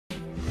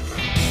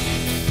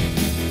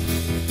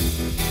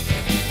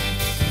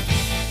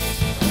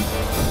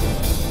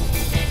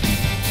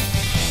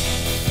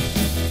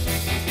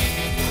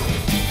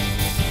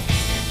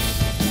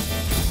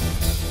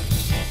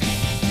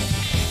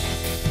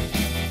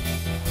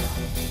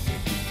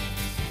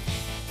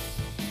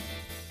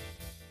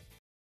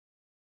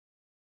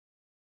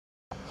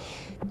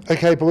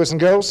Okay, boys and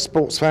girls,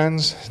 sports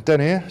fans,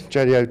 Den here,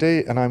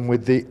 JDOD, and I'm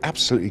with the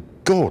absolutely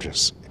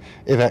gorgeous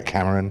Yvette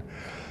Cameron,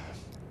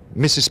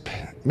 Mrs.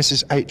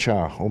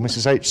 HR or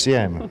Mrs.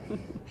 HCM.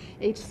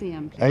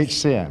 HCM.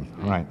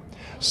 HCM, right.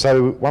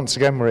 So once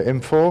again, we're at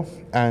Infor,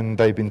 and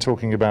they've been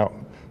talking about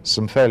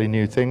some fairly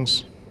new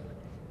things,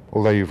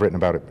 although you've written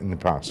about it in the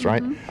past,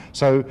 right?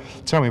 So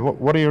tell me,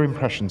 what are your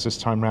impressions this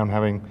time round,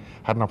 having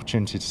had an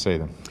opportunity to see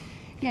them?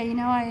 Yeah, you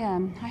know,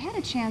 I had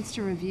a chance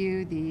to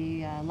review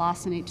the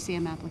Lawson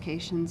HCM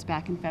applications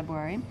back in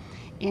February,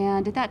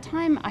 and at that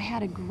time I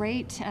had a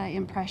great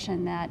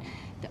impression that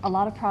a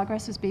lot of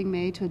progress was being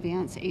made to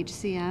advance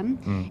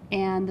HCM,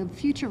 and the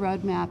future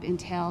roadmap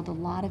entailed a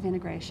lot of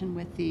integration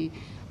with the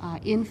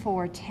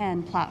Infor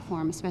 10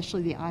 platform,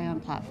 especially the ION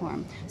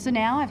platform. So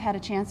now I've had a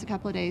chance a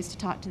couple of days to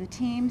talk to the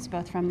teams,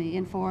 both from the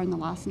Infor and the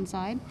Lawson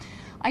side.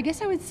 I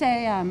guess I would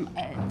say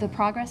the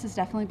progress is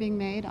definitely being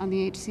made on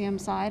the HCM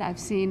side. I've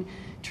seen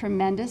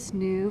tremendous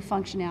new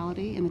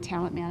functionality in the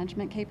talent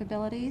management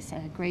capabilities,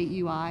 great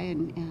UI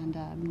and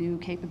new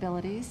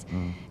capabilities.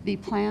 The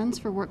plans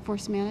for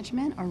workforce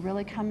management are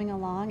really coming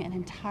along, an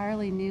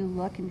entirely new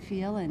look and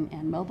feel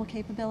and mobile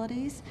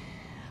capabilities.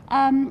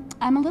 I'm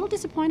a little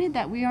disappointed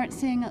that we aren't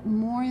seeing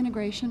more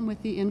integration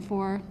with the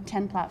Infor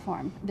 10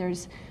 platform.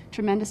 There's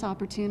tremendous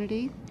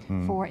opportunity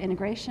for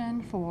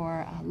integration,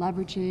 for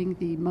leveraging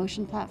the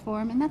Motion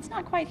platform, and that's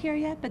not quite here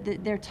yet, but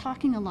they're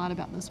talking a lot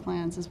about those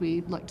plans as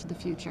we look to the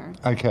future.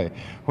 Okay,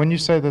 when you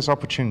say there's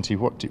opportunity,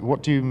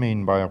 what do you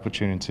mean by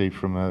opportunity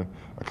from a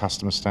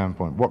customer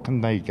standpoint? What can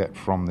they get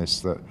from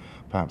this that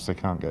perhaps they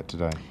can't get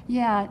today?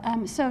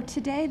 Yeah, so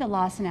today the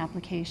Lawson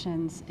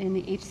applications in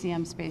the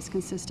HCM space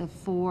consist of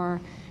 4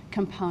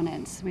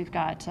 components. We've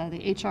got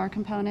the HR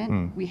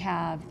component, we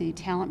have the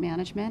talent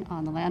management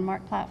on the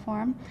Landmark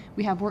platform,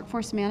 we have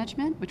workforce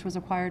management, which was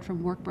acquired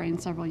from WorkBrain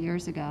several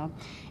years ago,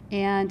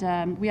 and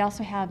we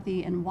also have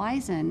the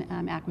Enwisen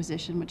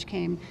acquisition, which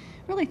came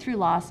really through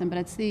Lawson, but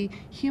it's the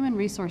human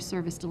resource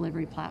service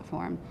delivery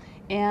platform.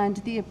 And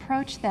the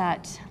approach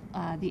that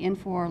the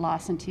Infor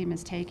Lawson team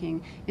is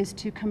taking is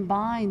to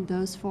combine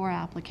those 4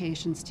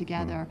 applications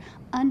together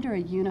under a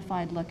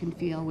unified look and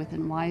feel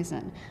within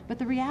Enwisen. But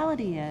the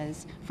reality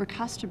is, for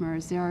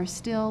customers, there are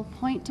still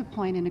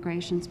point-to-point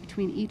integrations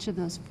between each of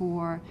those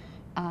 4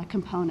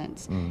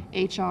 components.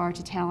 HR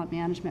to talent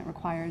management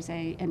requires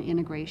an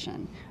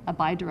integration, a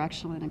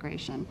bi-directional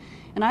integration.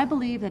 And I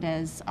believe that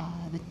as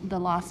the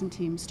Lawson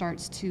team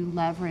starts to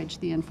leverage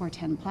the Infor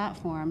 10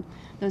 platform,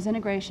 those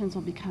integrations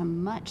will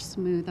become much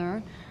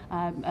smoother,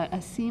 a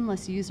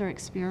seamless user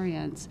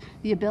experience,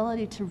 the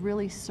ability to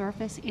really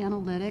surface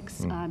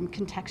analytics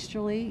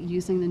contextually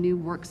using the new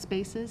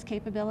workspaces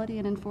capability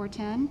in Infor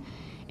 10,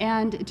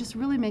 and just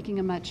really making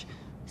a much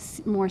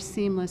more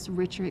seamless,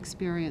 richer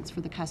experience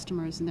for the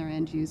customers and their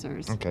end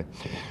users. Okay,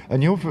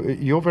 and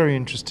you're very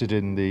interested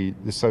in the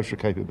social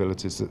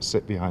capabilities that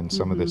sit behind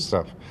some of this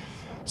stuff.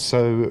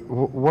 So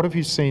what have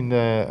you seen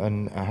there,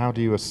 and how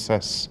do you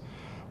assess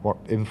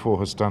what Infor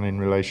has done in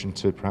relation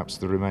to perhaps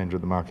the remainder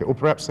of the market, or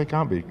perhaps they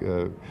can't be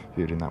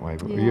viewed in that way?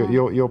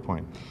 Your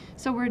point.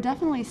 So we're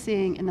definitely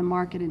seeing in the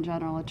market in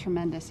general a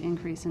tremendous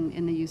increase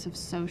in the use of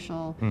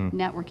social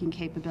networking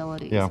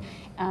capabilities.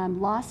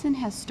 Lawson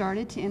has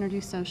started to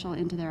introduce social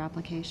into their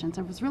applications.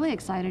 I was really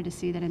excited to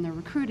see that in their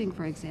recruiting,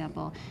 for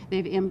example,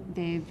 they've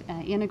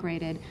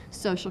integrated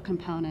social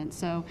components.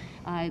 So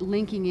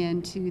linking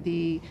into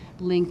the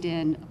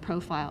LinkedIn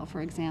profile,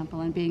 for example,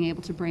 and being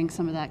able to bring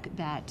some of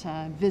that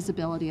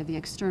visibility of the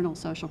external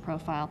social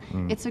profile.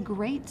 It's a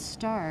great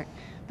start,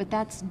 but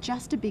that's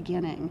just a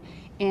beginning.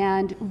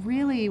 And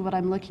really what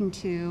I'm looking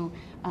to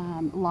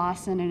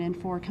Lawson and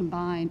Infor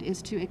combined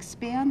is to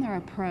expand their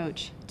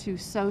approach to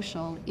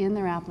social in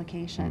their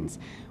applications.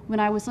 When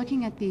I was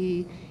looking at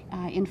the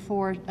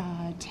Infor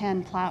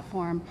 10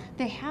 platform,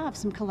 they have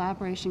some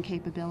collaboration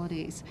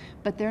capabilities,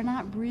 but they're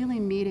not really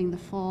meeting the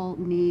full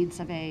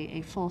needs of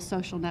a full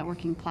social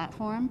networking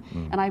platform.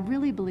 And I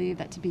really believe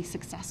that to be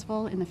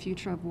successful in the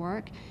future of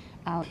work,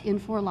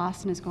 Infor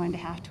Lawson is going to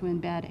have to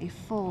embed a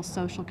full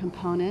social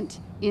component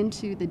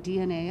into the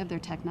DNA of their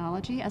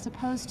technology, as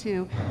opposed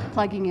to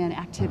plugging in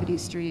activity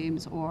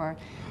streams or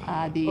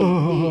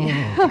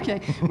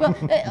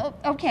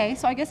okay,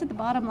 so I guess at the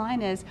bottom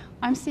line is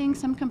I'm seeing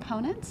some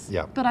components,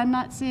 but I'm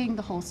not seeing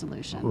the whole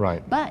solution.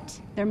 Right. But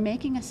they're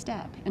making a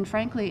step, and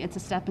frankly, it's a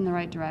step in the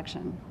right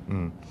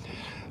direction.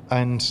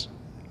 And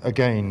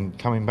again,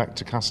 coming back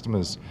to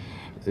customers,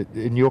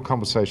 in your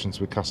conversations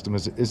with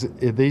customers,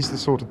 are these the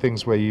sort of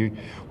things where you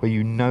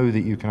know that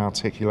you can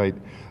articulate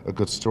a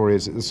good story?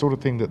 Is it the sort of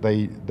thing that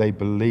they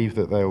believe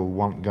that they will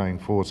want going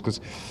forwards?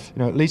 Because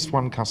at least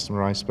one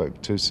customer I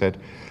spoke to said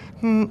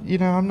You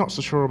know, I'm not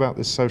so sure about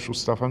this social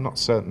stuff. I'm not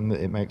certain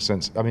that it makes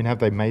sense. I mean, have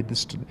they made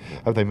this?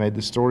 Have they made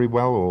the story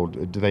well, or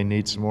do they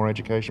need some more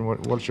education?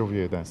 What's your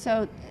view there?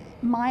 So,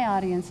 my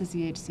audience is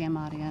the HCM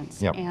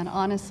audience, Yep. and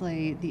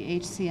honestly, the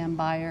HCM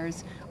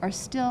buyers are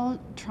still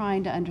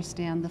trying to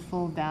understand the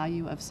full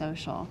value of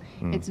social.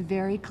 It's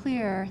very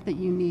clear that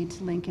you need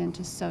to link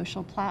into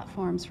social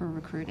platforms for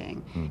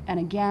recruiting. And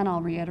again,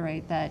 I'll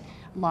reiterate that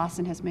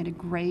Lawson has made a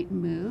great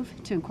move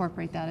to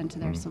incorporate that into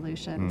their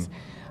solutions.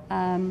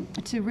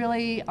 To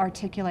really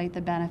articulate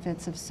the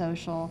benefits of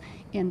social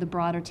in the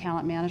broader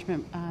talent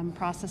management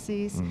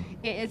processes,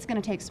 it's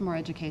going to take some more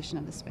education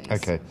of the space.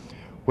 Okay.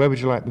 Where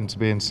would you like them to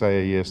be in,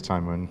 say, a year's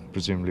time when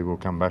presumably we'll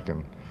come back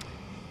and...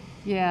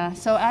 Yeah,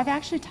 so I've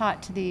actually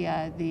talked to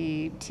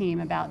the team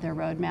about their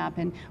roadmap,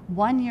 and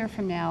 1 year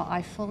from now,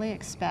 I fully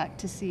expect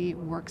to see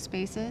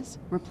workspaces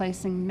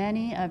replacing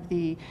many of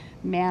the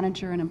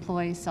manager and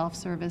employee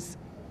self-service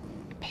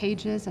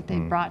pages that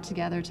they've brought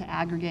together to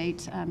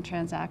aggregate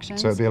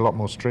transactions. So it'll be a lot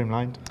more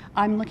streamlined?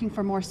 I'm looking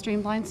for more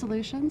streamlined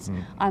solutions.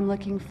 I'm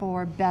looking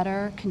for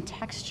better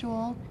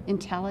contextual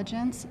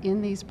intelligence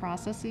in these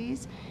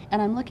processes,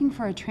 and I'm looking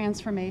for a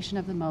transformation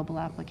of the mobile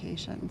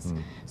applications.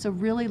 So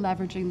really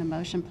leveraging the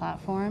Motion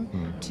platform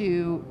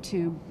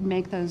to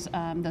make those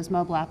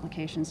mobile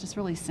applications just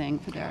really sing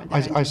for their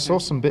I saw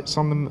some bits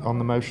on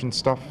the Motion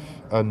stuff,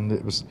 and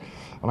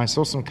I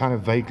saw some kind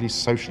of vaguely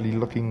socially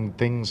looking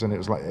things, and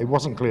it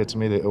wasn't clear to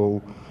me that it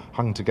all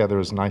hung together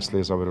as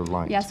nicely as I would have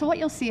liked. Yeah, so what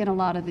you'll see in a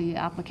lot of the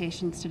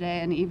applications today,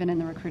 and even in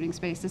the recruiting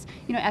space, is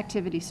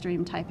activity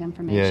stream type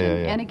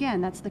information. Yeah. And again,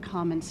 that's the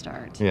common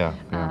start. Yeah.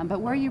 But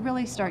where you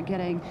really start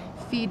getting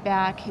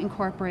feedback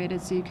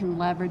incorporated, so you can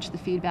leverage the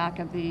feedback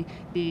of the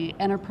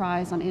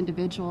enterprise on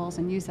individuals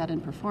and use that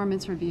in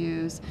performance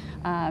reviews,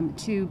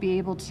 to be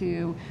able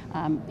to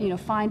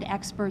find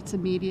experts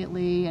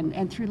immediately,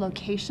 and through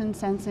location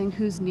sensing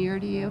who's near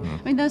to you.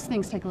 I mean, those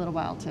things take a little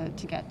while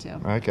to get to.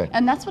 Okay.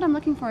 And that's what I'm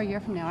looking for a year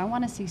from now. I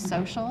want to see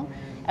social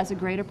as a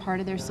greater part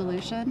of their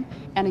solution,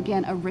 and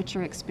again, a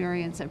richer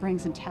experience that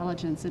brings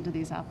intelligence into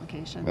these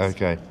applications.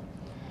 Okay.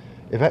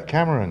 Yvette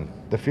Cameron,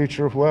 the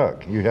future of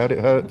work. You heard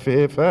it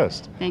here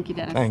first. Thank you,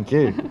 Dennis. Thank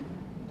you.